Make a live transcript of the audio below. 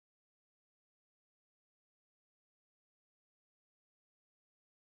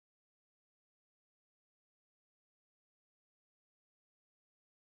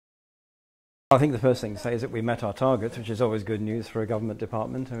I think the first thing to say is that we met our targets, which is always good news for a government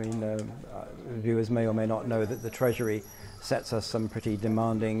department. I mean, viewers may or may not know that the Treasury sets us some pretty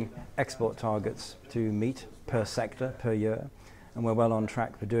demanding export targets to meet per sector, per year, and we're well on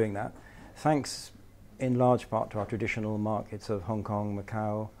track for doing that, thanks in large part to our traditional markets of Hong Kong,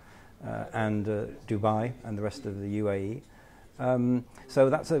 Macau, and Dubai and the rest of the UAE. So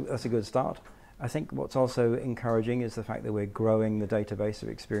that's a good start. I think what's also encouraging is the fact that we're growing the database of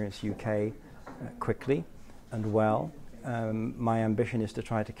Experience UK quickly and well. My ambition is to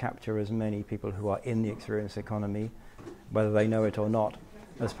try to capture as many people who are in the experience economy, whether they know it or not,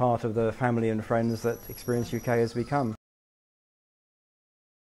 as part of the family and friends that Experience UK has become.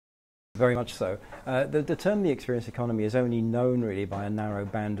 Very much so. The term the experience economy is only known really by a narrow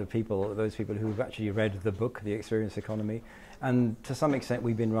band of people, those people who've actually read the book, The Experience Economy, and to some extent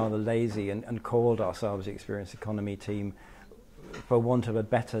we've been rather lazy and called ourselves the Experience Economy team for want of a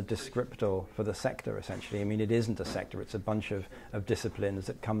better descriptor for the sector, essentially. I mean, it isn't a sector, it's a bunch of disciplines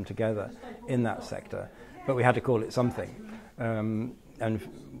that come together in that sector, but we had to call it something. And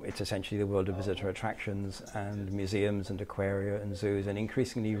it's essentially the world of visitor attractions and museums and aquaria and zoos and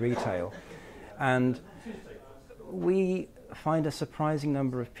increasingly retail. And we find a surprising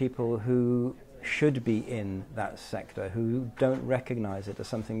number of people who should be in that sector who don't recognize it as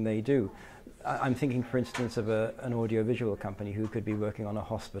something they do. I'm thinking, for instance, of an audiovisual company who could be working on a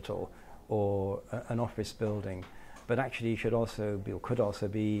hospital or an office building, but actually should also be, or could also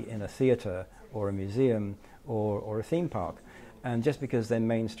be in a theatre or a museum or a theme park. And just because their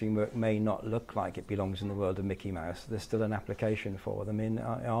mainstream work may not look like it belongs in the world of Mickey Mouse, there's still an application for them in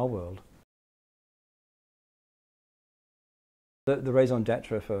our world. The raison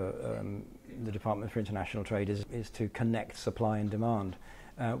d'etre for the Department for International Trade is to connect supply and demand.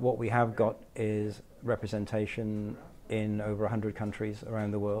 What we have got is representation in over 100 countries around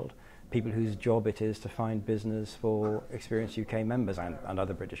the world, people whose job it is to find business for Experience UK members and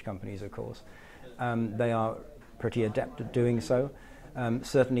other British companies, of course. They are pretty adept at doing so.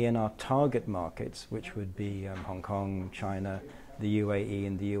 Certainly in our target markets, which would be Hong Kong, China, the UAE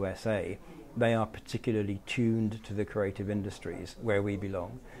and the USA, they are particularly tuned to the creative industries where we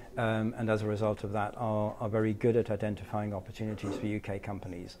belong, and as a result of that are very good at identifying opportunities for UK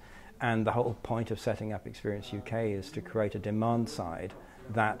companies. And the whole point of setting up Experience UK is to create a demand side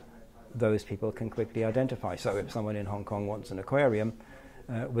that those people can quickly identify. So if someone in Hong Kong wants an aquarium,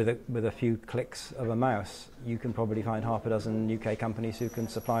 with a few clicks of a mouse, you can probably find half a dozen UK companies who can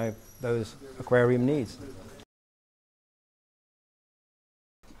supply those aquarium needs.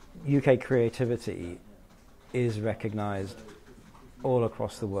 UK creativity is recognised all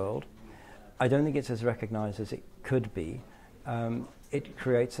across the world. I don't think it's as recognised as it could be. It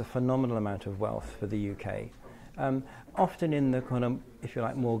creates a phenomenal amount of wealth for the UK. Often in the kind of, if you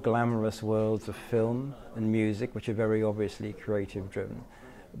like, more glamorous worlds of film and music, which are very obviously creative driven.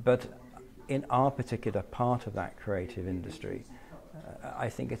 But in our particular part of that creative industry, I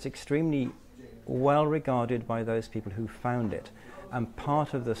think it's extremely well regarded by those people who found it. And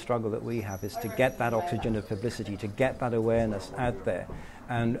part of the struggle that we have is to get that oxygen of publicity, to get that awareness out there.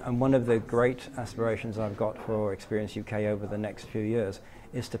 And one of the great aspirations I've got for Experience UK over the next few years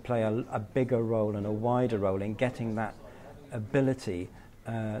is to play a bigger role and a wider role in getting that ability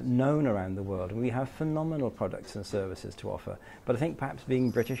known around the world. And we have phenomenal products and services to offer. But I think perhaps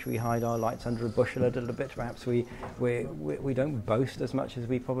being British, we hide our lights under a bushel a little bit. Perhaps we don't boast as much as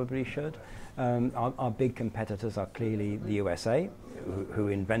we probably should. Our big competitors are clearly the USA, who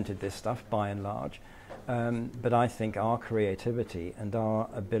invented this stuff by and large. But I think our creativity and our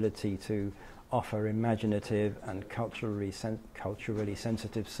ability to offer imaginative and culturally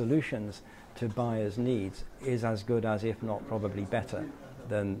sensitive solutions to buyers' needs is as good as, if not probably better,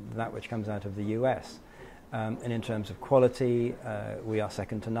 than that which comes out of the US. And in terms of quality, we are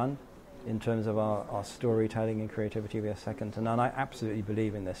second to none. In terms of our storytelling and creativity, we are second to none. I absolutely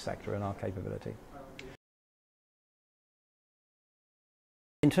believe in this sector and our capability.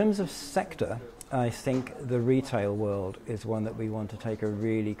 In terms of sector, I think the retail world is one that we want to take a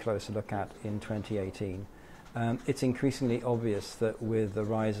really close look at in 2018. It's increasingly obvious that with the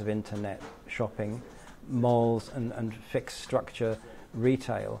rise of internet shopping, malls and fixed structure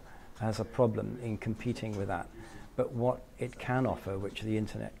retail has a problem in competing with that. But what it can offer, which the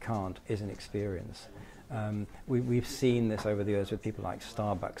internet can't, is an experience. We've seen this over the years with people like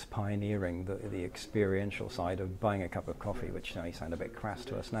Starbucks pioneering the experiential side of buying a cup of coffee, which may sound a bit crass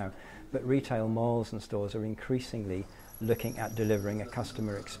to us now. But retail malls and stores are increasingly looking at delivering a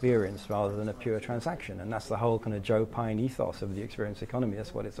customer experience rather than a pure transaction. And that's the whole kind of Joe Pine ethos of the experience economy.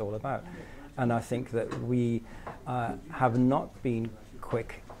 That's what it's all about. And I think that we have not been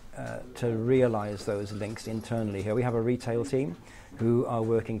quick to realize those links internally here. We have a retail team who are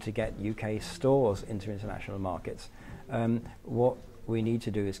working to get UK stores into international markets. What we need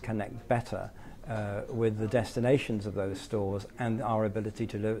to do is connect better with the destinations of those stores and our ability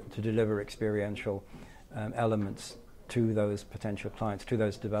to deliver experiential elements to those potential clients, to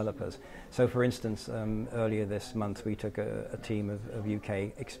those developers. So for instance, earlier this month we took a team of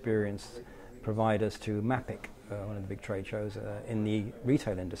UK experienced providers to MAPIC, one of the big trade shows in the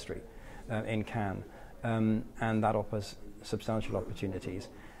retail industry in Cannes, and that offers substantial opportunities.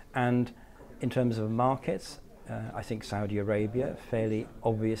 And in terms of markets, I think Saudi Arabia fairly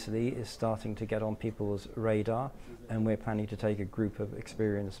obviously is starting to get on people's radar, and we're planning to take a group of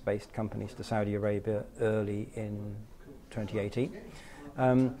experience-based companies to Saudi Arabia early in 2018.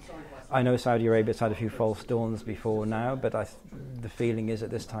 I know Saudi Arabia's had a few false dawns before now, but the feeling is that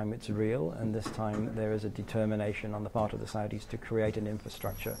this time it's real, and this time there is a determination on the part of the Saudis to create an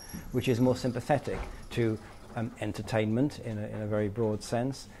infrastructure which is more sympathetic to entertainment in a very broad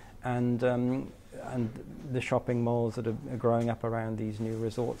sense, and the shopping malls that are growing up around these new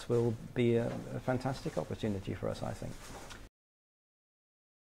resorts will be a fantastic opportunity for us, I think.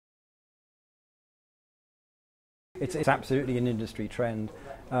 It's absolutely an industry trend,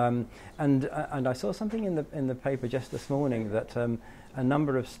 and I saw something in the paper just this morning that a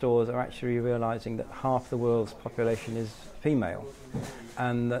number of stores are actually realizing that half the world's population is female,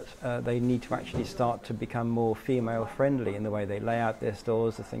 and that they need to actually start to become more female friendly in the way they lay out their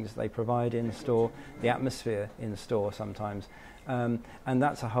stores, the things they provide in store, the atmosphere in store sometimes, and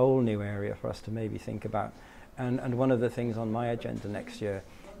that's a whole new area for us to maybe think about. And one of the things on my agenda next year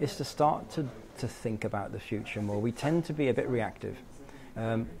is to start to think about the future more. We tend to be a bit reactive.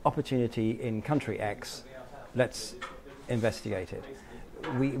 Opportunity in country X, let's investigate it.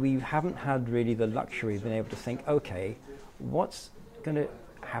 We haven't had really the luxury of being able to think, okay, what's going to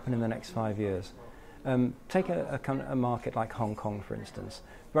happen in the next 5 years? Take a market like Hong Kong, for instance.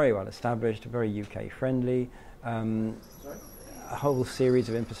 Very well established, very UK friendly. A whole series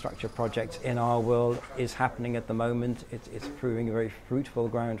of infrastructure projects in our world is happening at the moment. It's proving a very fruitful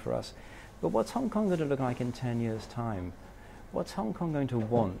ground for us. But what's Hong Kong going to look like in 10 years' time? What's Hong Kong going to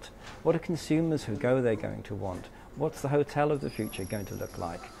want? What are consumers who go there going to want? What's the hotel of the future going to look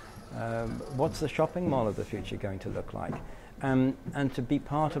like? What's the shopping mall of the future going to look like? And to be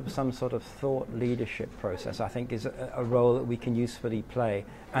part of some sort of thought leadership process, I think, is a role that we can usefully play,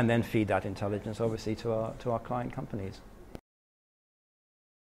 and then feed that intelligence, obviously, to our client companies.